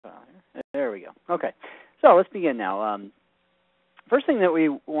There we go. Okay, so let's begin now. First thing that we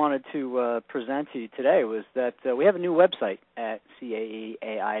wanted to present to you today was that we have a new website at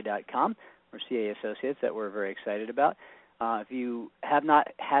CAEAI.com, or CAE Associates, that we're very excited about. If you have not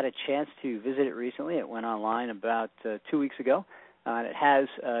had a chance to visit it recently, it went online about 2 weeks ago. And it has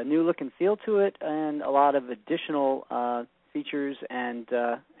a new look and feel to it and a lot of additional features and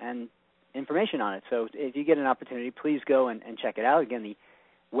information on it. So if you get an opportunity, please go and check it out. Again, the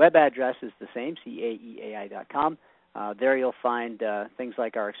web address is the same, CAEAI.com. There you'll find things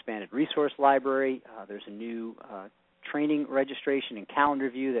like our expanded resource library. There's a new training registration and calendar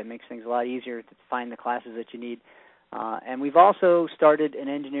view that makes things a lot easier to find the classes that you need. And we've also started an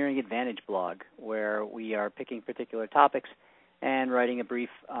Engineering Advantage blog where we are picking particular topics and writing a brief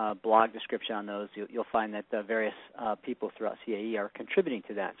blog description on those. You'll find that various people throughout CAE are contributing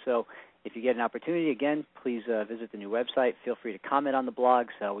to that. So if you get an opportunity, again, please visit the new website. Feel free to comment on the blogs.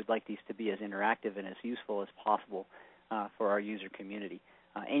 We'd like these to be as interactive and as useful as possible for our user community.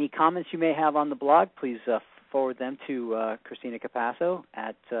 Any comments you may have on the blog, please forward them to Christina Capasso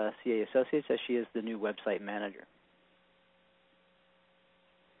at CAE Associates, as she is the new website manager.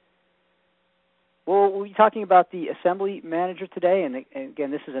 Well, we'll be talking about the Assembly Manager today, and again,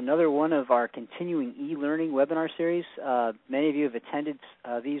 this is another one of our continuing e-learning webinar series. Many of you have attended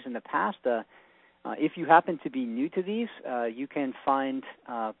these in the past. If you happen to be new to these, you can find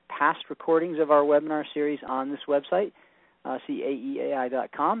past recordings of our webinar series on this website,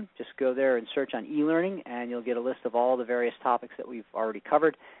 CAEAI.com. Just go there and search on e-learning, and you'll get a list of all the various topics that we've already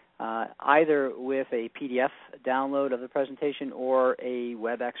covered, either with a PDF download of the presentation or a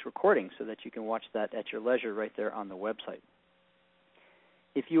WebEx recording so that you can watch that at your leisure right there on the website.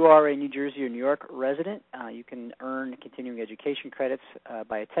 If you are a New Jersey or New York resident, you can earn continuing education credits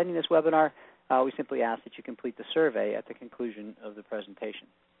by attending this webinar. We simply ask that you complete the survey at the conclusion of the presentation.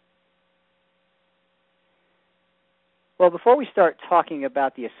 Well, before we start talking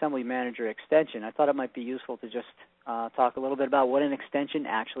about the Assembly Manager extension, I thought it might be useful to just talk a little bit about what an extension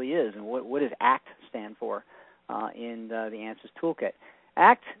actually is and what does ACT stand for in the ANSYS toolkit.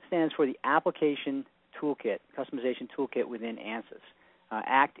 ACT stands for the Application Toolkit, Customization Toolkit within ANSYS.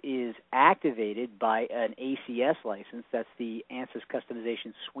 ACT is activated by an ACS license. That's the ANSYS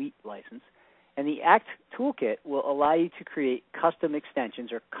Customization Suite license. And the ACT Toolkit will allow you to create custom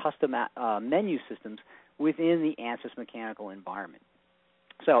extensions or custom menu systems within the ANSYS mechanical environment.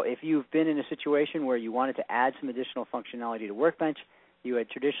 So if you've been in a situation where you wanted to add some additional functionality to Workbench, you had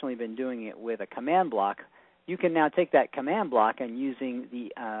traditionally been doing it with a command block, you can now take that command block and using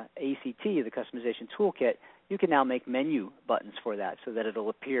the ACT, the Customization Toolkit, you can now make menu buttons for that so that it'll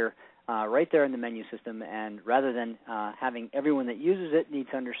appear right there in the menu system, and rather than having everyone that uses it need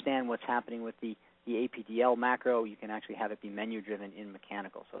to understand what's happening with the APDL macro, you can actually have it be menu-driven in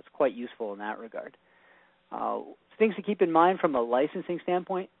mechanical. So it's quite useful in that regard. Things to keep in mind from a licensing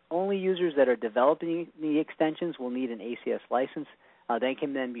standpoint: only users that are developing the extensions will need an ACS license. They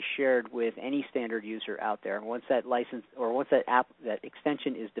can then be shared with any standard user out there. Once that license or once that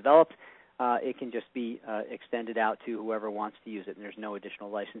extension is developed, it can just be extended out to whoever wants to use it, and there's no additional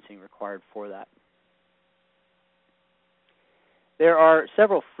licensing required for that. There are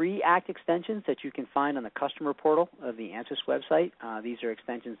several free ACT extensions that you can find on the customer portal of the ANSYS website. These are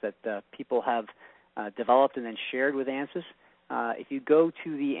extensions that people have developed and then shared with ANSYS. If you go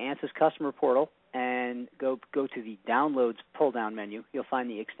to the ANSYS customer portal and go to the Downloads pull-down menu, you'll find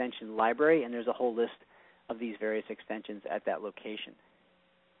the extension library, and there's a whole list of these various extensions at that location.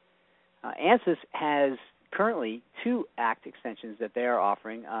 ANSYS has currently 2 ACT extensions that they are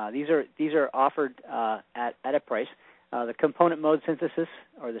offering. These are offered at a price. The Component Mode Synthesis,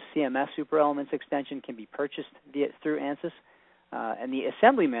 or the CMS Super Elements extension, can be purchased through ANSYS. And the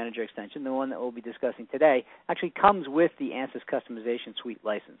Assembly Manager extension, the one that we'll be discussing today, actually comes with the ANSYS Customization Suite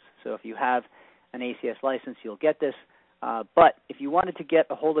license. So if you have an ACS license, you'll get this. But if you wanted to get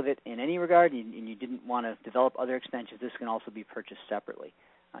a hold of it in any regard and you didn't want to develop other extensions, this can also be purchased separately.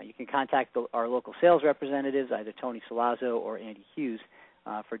 You can contact our local sales representatives, either Tony Salazzo or Andy Hughes,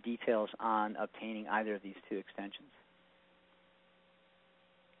 for details on obtaining either of these 2 extensions.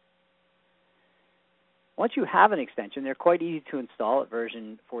 Once you have an extension, they're quite easy to install at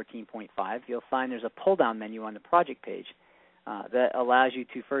version 14.5. You'll find there's a pull-down menu on the project page that allows you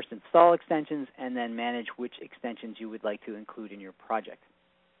to first install extensions and then manage which extensions you would like to include in your project.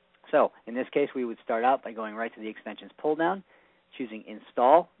 So in this case, we would start out by going right to the extensions pull-down, choosing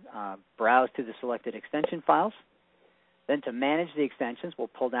Install, browse to the selected extension files. Then to manage the extensions, we'll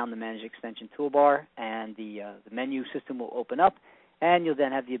pull down the Manage Extension toolbar, and the menu system will open up, and you'll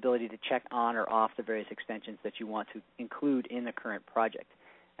then have the ability to check on or off the various extensions that you want to include in the current project.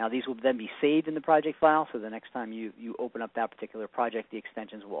 Now these will then be saved in the project file, so the next time you open up that particular project, the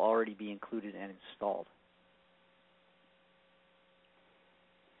extensions will already be included and installed.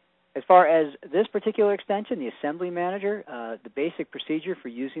 As far as this particular extension, the Assembly Manager, the basic procedure for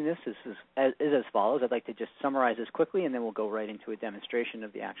using this is as follows. I'd like to just summarize this quickly, and then we'll go right into a demonstration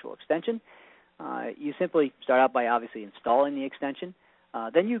of the actual extension. You simply start out by obviously installing the extension.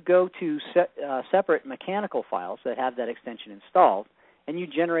 Then you go to separate mechanical files that have that extension installed, and you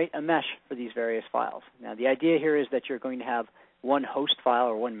generate a mesh for these various files. Now, the idea here is that you're going to have one host file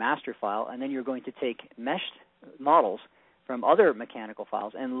or one master file, and then you're going to take meshed models from other mechanical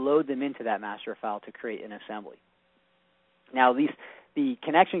files and load them into that master file to create an assembly. Now, the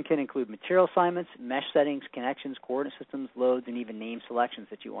connection can include material assignments, mesh settings, connections, coordinate systems, loads, and even name selections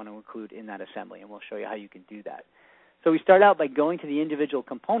that you want to include in that assembly, and we'll show you how you can do that. So we start out by going to the individual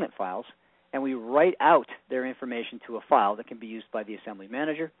component files, and we write out their information to a file that can be used by the Assembly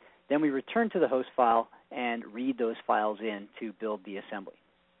Manager. Then we return to the host file and read those files in to build the assembly.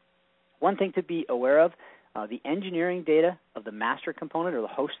 One thing to be aware of, the engineering data of the master component or the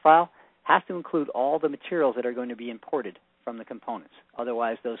host file has to include all the materials that are going to be imported from the components.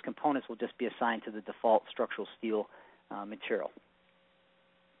 Otherwise, those components will just be assigned to the default structural steel material.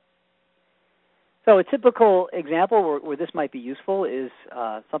 So a typical example where this might be useful is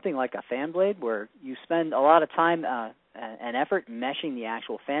something like a fan blade, where you spend a lot of time and effort meshing the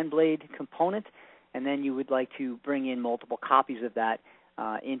actual fan blade component, and then you would like to bring in multiple copies of that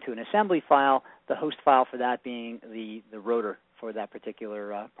into an assembly file, the host file for that being the rotor for that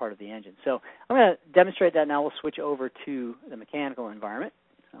particular part of the engine. So I'm going to demonstrate that now. We'll switch over to the mechanical environment.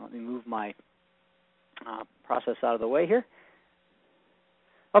 So let me move my process out of the way here.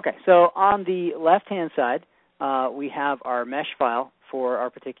 Okay, so on the left-hand side, we have our mesh file for our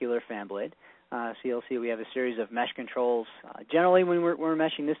particular fan blade. So you'll see we have a series of mesh controls. Generally, when we're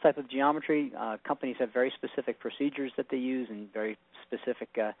meshing this type of geometry, companies have very specific procedures that they use and very specific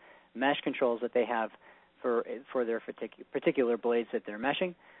mesh controls that they have for their particular blades that they're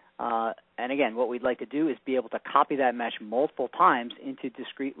meshing. And again, what we'd like to do is be able to copy that mesh multiple times into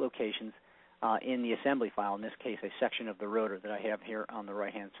discrete locations in the assembly file, in this case a section of the rotor that I have here on the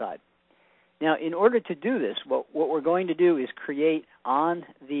right-hand side. Now, in order to do this, what we're going to do is create on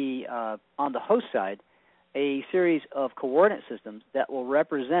the host side a series of coordinate systems that will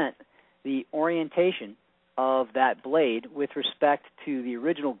represent the orientation of that blade with respect to the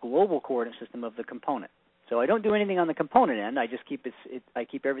original global coordinate system of the component. So I don't do anything on the component end. I just keep I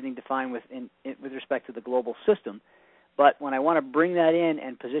keep everything defined with respect to the global system. But when I want to bring that in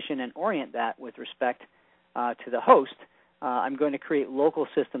and position and orient that with respect to the host, I'm going to create local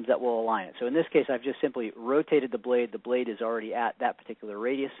systems that will align it. So in this case, I've just simply rotated the blade. The blade is already at that particular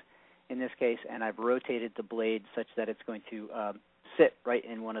radius in this case, and I've rotated the blade such that it's going to sit right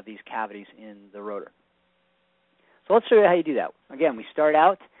in one of these cavities in the rotor. So let's show you how you do that. Again, we start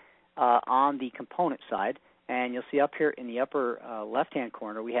out on the component side, and you'll see up here in the upper left-hand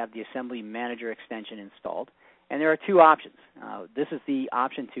corner, we have the Assembly Manager extension installed. And there are two options. This is the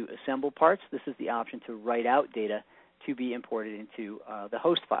option to assemble parts. This is the option to write out data to be imported into the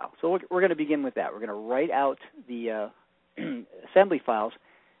host file. So we're going to begin with that. We're going to write out the assembly files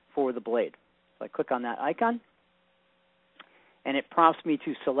for the blade. So I click on that icon, and it prompts me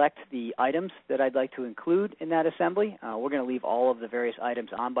to select the items that I'd like to include in that assembly. We're going to leave all of the various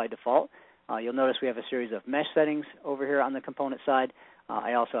items on by default. You'll notice we have a series of mesh settings over here on the component side.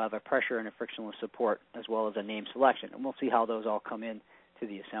 I also have a pressure and a frictionless support as well as a name selection, and we'll see how those all come in to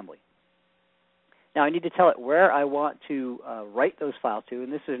the assembly. Now I need to tell it where I want to write those files to,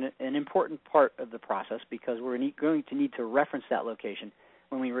 and this is an important part of the process because we're going to need to reference that location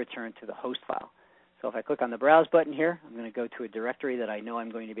when we return to the host file. So if I click on the Browse button here, I'm going to go to a directory that I know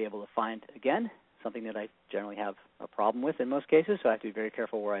I'm going to be able to find again, something that I generally have a problem with in most cases, so I have to be very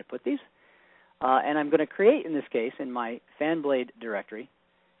careful where I put these. And I'm going to create, in this case, in my fan blade directory,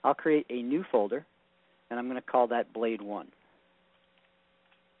 I'll create a new folder, and I'm going to call that Blade 1.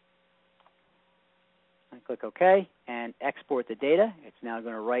 I click OK and export the data. It's now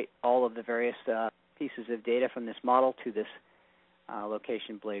going to write all of the various pieces of data from this model to this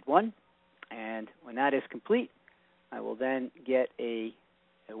location Blade 1. And when that is complete, I will then get a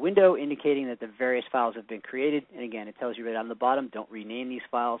window indicating that the various files have been created. And again, it tells you right on the bottom, don't rename these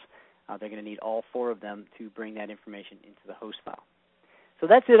files. They're going to need all 4 of them to bring that information into the host file. So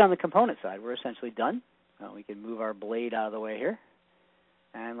that's it on the component side. We're essentially done. We can move our blade out of the way here.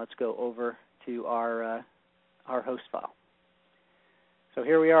 And let's go over to our host file. So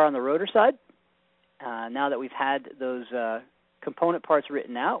here we are on the rotor side. Now that we've had those component parts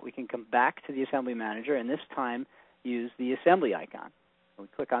written out, we can come back to the Assembly Manager and this time use the assembly icon. So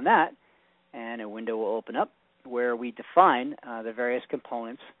we click on that, and a window will open up where we define the various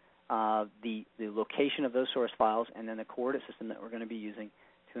components, the location of those source files, and then the coordinate system that we're going to be using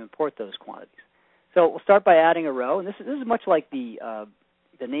to import those quantities. So we'll start by adding a row, and this is much like the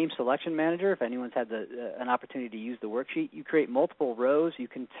name selection manager. If anyone's had an opportunity to use the worksheet, you create multiple rows. You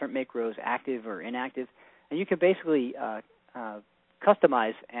can make rows active or inactive, and you can basically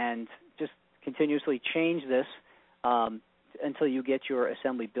customize and just continuously change this until you get your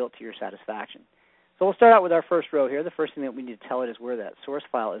assembly built to your satisfaction. So we'll start out with our first row here. The first thing that we need to tell it is where that source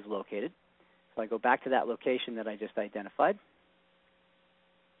file is located. So I go back to that location that I just identified.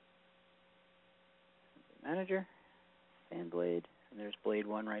 Manager, fan blade, and there's blade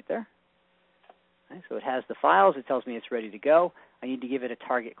 1 right there. Okay, so it has the files. It tells me it's ready to go. I need to give it a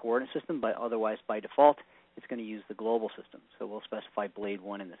target coordinate system, but otherwise by default it's going to use the global system. So we'll specify blade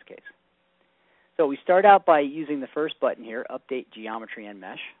 1 in this case. So we start out by using the first button here, Update Geometry and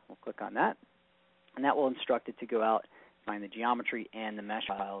Mesh. We'll click on that, and that will instruct it to go out, find the geometry and the mesh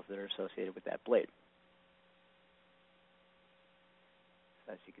files that are associated with that blade.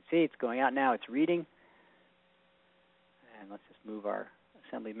 So as you can see, it's going out now. It's reading. And let's just move our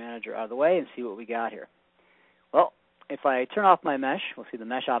assembly manager out of the way and see what we got here. Well, if I turn off my mesh, we'll see the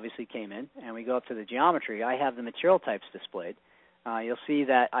mesh obviously came in, and we go up to the geometry. I have the material types displayed. You'll see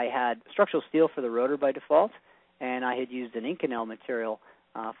that I had structural steel for the rotor by default, and I had used an Inconel material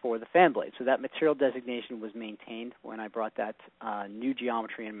for the fan blade. So that material designation was maintained when I brought that new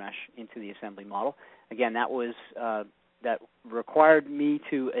geometry and mesh into the assembly model. Again, that was that required me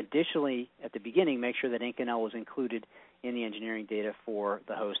to additionally, at the beginning, make sure that Inconel was included in the engineering data for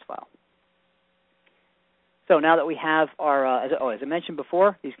the host file. So now that we have our, as I mentioned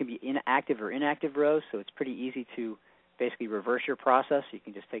before, these can be active or inactive rows, so it's pretty easy to basically reverse your process. You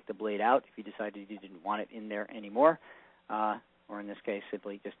can just take the blade out if you decided you didn't want it in there anymore, or in this case,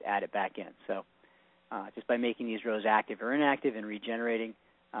 simply just add it back in. So just by making these rows active or inactive and regenerating,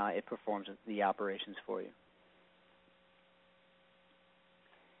 it performs the operations for you.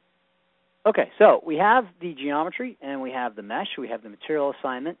 Okay, so we have the geometry and we have the mesh, we have the material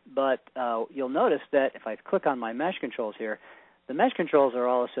assignment, but you'll notice that if I click on my mesh controls here, the mesh controls are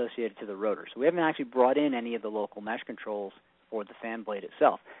all associated to the rotor. So we haven't actually brought in any of the local mesh controls for the fan blade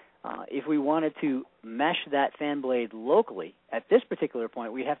itself. If we wanted to mesh that fan blade locally, at this particular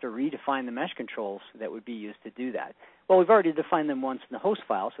point, we'd have to redefine the mesh controls that would be used to do that. Well, we've already defined them once in the host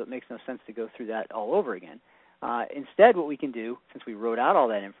file, so it makes no sense to go through that all over again. Instead, what we can do, since we wrote out all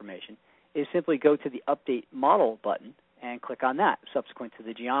that information, is simply go to the Update Model button and click on that, subsequent to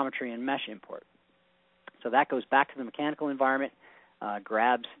the geometry and mesh import. So that goes back to the mechanical environment,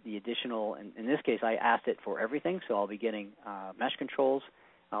 grabs the additional, in this case I asked it for everything, so I'll be getting mesh controls,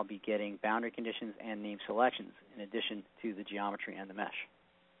 I'll be getting boundary conditions and name selections in addition to the geometry and the mesh.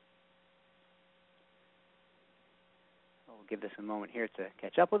 We'll give this a moment here to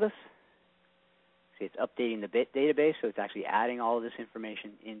catch up with us. See, it's updating the bit database, so it's actually adding all of this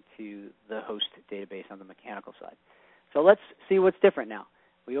information into the host database on the mechanical side. So let's see what's different now.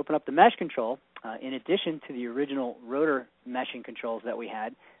 We open up the mesh control. In addition to the original rotor meshing controls that we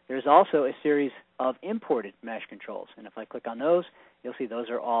had, there's also a series of imported mesh controls. And if I click on those, you'll see those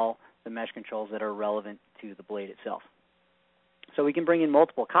are all the mesh controls that are relevant to the blade itself. So we can bring in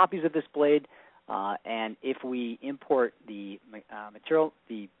multiple copies of this blade, and if we import the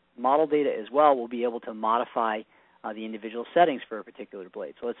the model data as well, we'll be able to modify the individual settings for a particular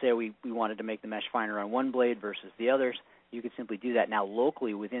blade. So let's say we wanted to make the mesh finer on one blade versus the others. You could simply do that now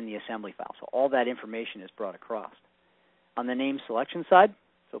locally within the assembly file. So all that information is brought across. On the name selection side,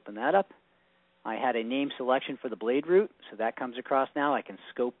 let's open that up. I had a name selection for the blade root, so that comes across now. I can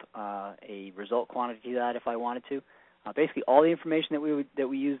scope a result quantity to that if I wanted to. Basically, all the information that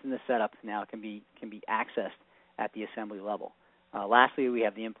we used in the setup now can be accessed at the assembly level. Lastly, we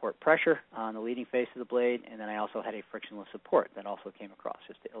have the import pressure on the leading face of the blade, and then I also had a frictionless support that also came across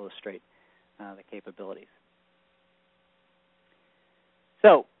just to illustrate the capabilities.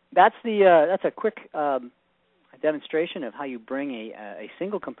 So that's a quick demonstration of how you bring a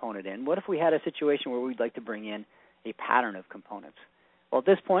single component in. What if we had a situation where we'd like to bring in a pattern of components? Well, at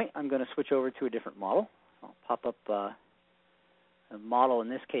this point, I'm going to switch over to a different model. I'll pop up a model, in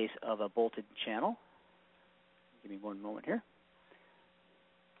this case, of a bolted channel. Give me one moment here.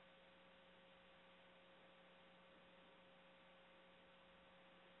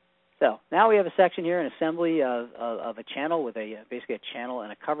 So now we have a section here, an assembly of a channel with basically a channel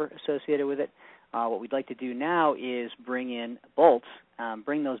and a cover associated with it. What we'd like to do now is bring in bolts,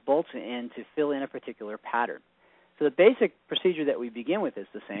 bring those bolts in to fill in a particular pattern. So the basic procedure that we begin with is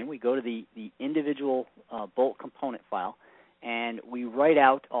the same. We go to the individual bolt component file, and we write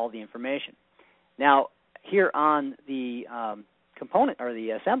out all the information. Now, here on the component or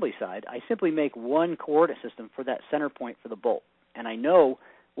the assembly side, I simply make one coordinate system for that center point for the bolt, and I know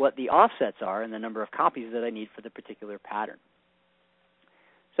what the offsets are and the number of copies that I need for the particular pattern.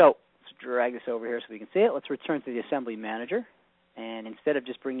 So let's drag this over here so we can see it. Let's return to the assembly manager, and instead of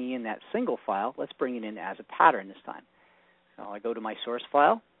just bringing in that single file, let's bring it in as a pattern this time. So I go to my source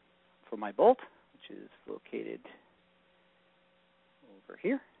file for my bolt, which is located over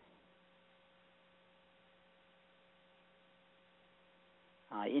here.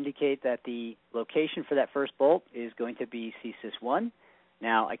 I indicate that the location for that first bolt is going to be CSys1.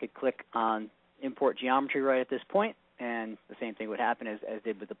 Now I could click on import geometry right at this point, and the same thing would happen as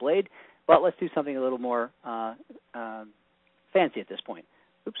did with the blade, but let's do something a little more fancy at this point.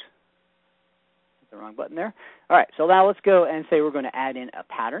 Oops, hit the wrong button there. All right, so now let's go and say we're going to add in a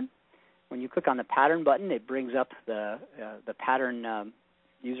pattern. When you click on the pattern button, it brings up the pattern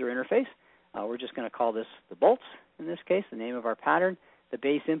user interface. We're just going to call this the bolts in this case, the name of our pattern. The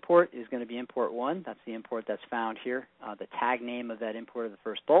base import is going to be import 1. That's the import that's found here, the tag name of that import of the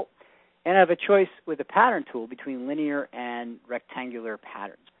first bolt. And I have a choice with the pattern tool between linear and rectangular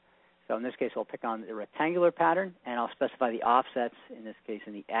patterns. So in this case, I'll pick on the rectangular pattern, and I'll specify the offsets, in this case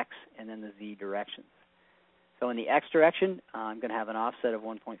in the X and then the Z directions. So in the X direction, I'm going to have an offset of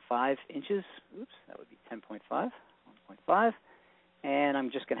 1.5 inches. Oops, that would be 10.5, 1.5. And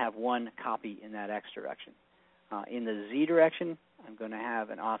I'm just going to have one copy in that X direction. In the Z direction, I'm going to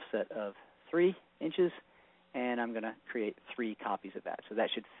have an offset of 3 inches, and I'm going to create 3 copies of that. So that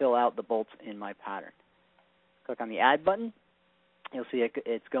should fill out the bolts in my pattern. Click on the Add button. You'll see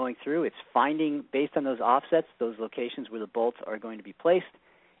it's going through. It's finding, based on those offsets, those locations where the bolts are going to be placed,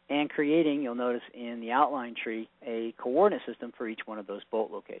 and creating, you'll notice in the outline tree, a coordinate system for each one of those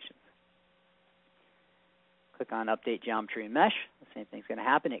bolt locations. Click on Update Geometry and Mesh. The same thing's going to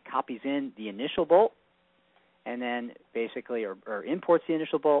happen. It copies in the initial bolt, and then basically, or imports the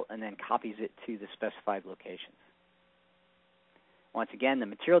initial bolt, and then copies it to the specified locations. Once again, the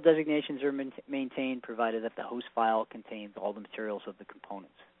material designations are maintained, provided that the host file contains all the materials of the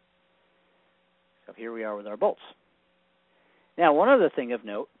components. So here we are with our bolts. Now, one other thing of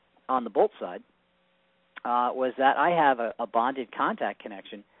note on the bolt side was that I have a bonded contact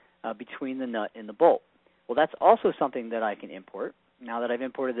connection between the nut and the bolt. Well, that's also something that I can import. Now that I've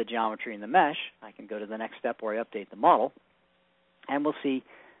imported the geometry and the mesh, I can go to the next step where I update the model, and we'll see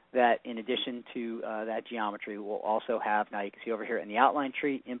that in addition to that geometry, we'll also have, now you can see over here in the outline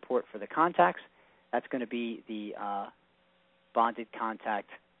tree, import for the contacts. That's going to be the bonded contact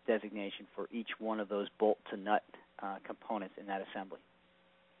designation for each one of those bolt to nut components in that assembly.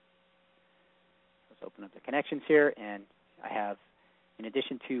 Let's open up the connections here, and I have, in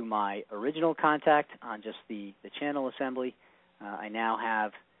addition to my original contact on just the channel assembly, I now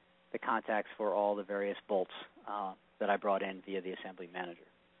have the contacts for all the various bolts that I brought in via the assembly manager.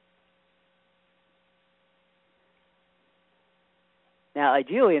 Now,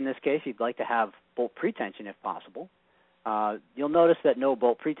 ideally, in this case, you'd like to have bolt pretension if possible. You'll notice that no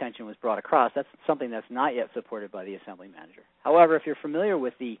bolt pretension was brought across. That's something that's not yet supported by the assembly manager. However, if you're familiar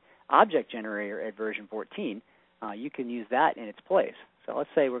with the object generator at version 14, you can use that in its place. So let's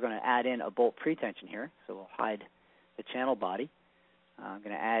say we're going to add in a bolt pretension here. So we'll hide the channel body. I'm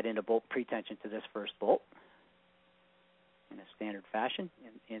going to add in a bolt pretension to this first bolt in a standard fashion.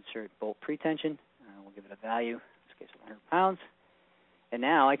 Insert bolt pretension. We'll give it a value, in this case 100 pounds. And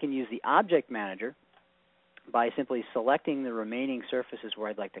now I can use the object manager by simply selecting the remaining surfaces where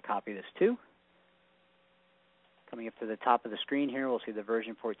I'd like to copy this to. Coming up to the top of the screen here, we'll see the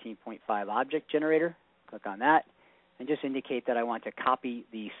version 14.5 object generator. Click on that and just indicate that I want to copy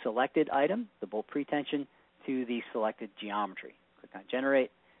the selected item, the bolt pretension, to the selected geometry. Click on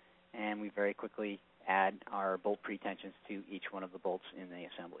Generate, and we very quickly add our bolt pretensions to each one of the bolts in the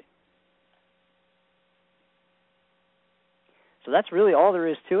assembly. So that's really all there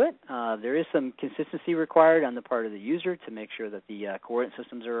is to it. There is some consistency required on the part of the user to make sure that the coordinate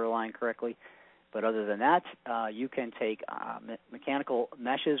systems are aligned correctly. But other than that, you can take mechanical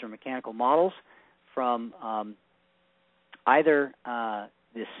meshes or mechanical models from either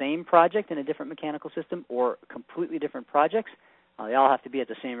the same project in a different mechanical system or completely different projects. They all have to be at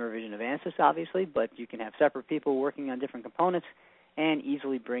the same revision of ANSYS, obviously, but you can have separate people working on different components and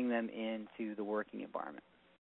easily bring them into the working environment.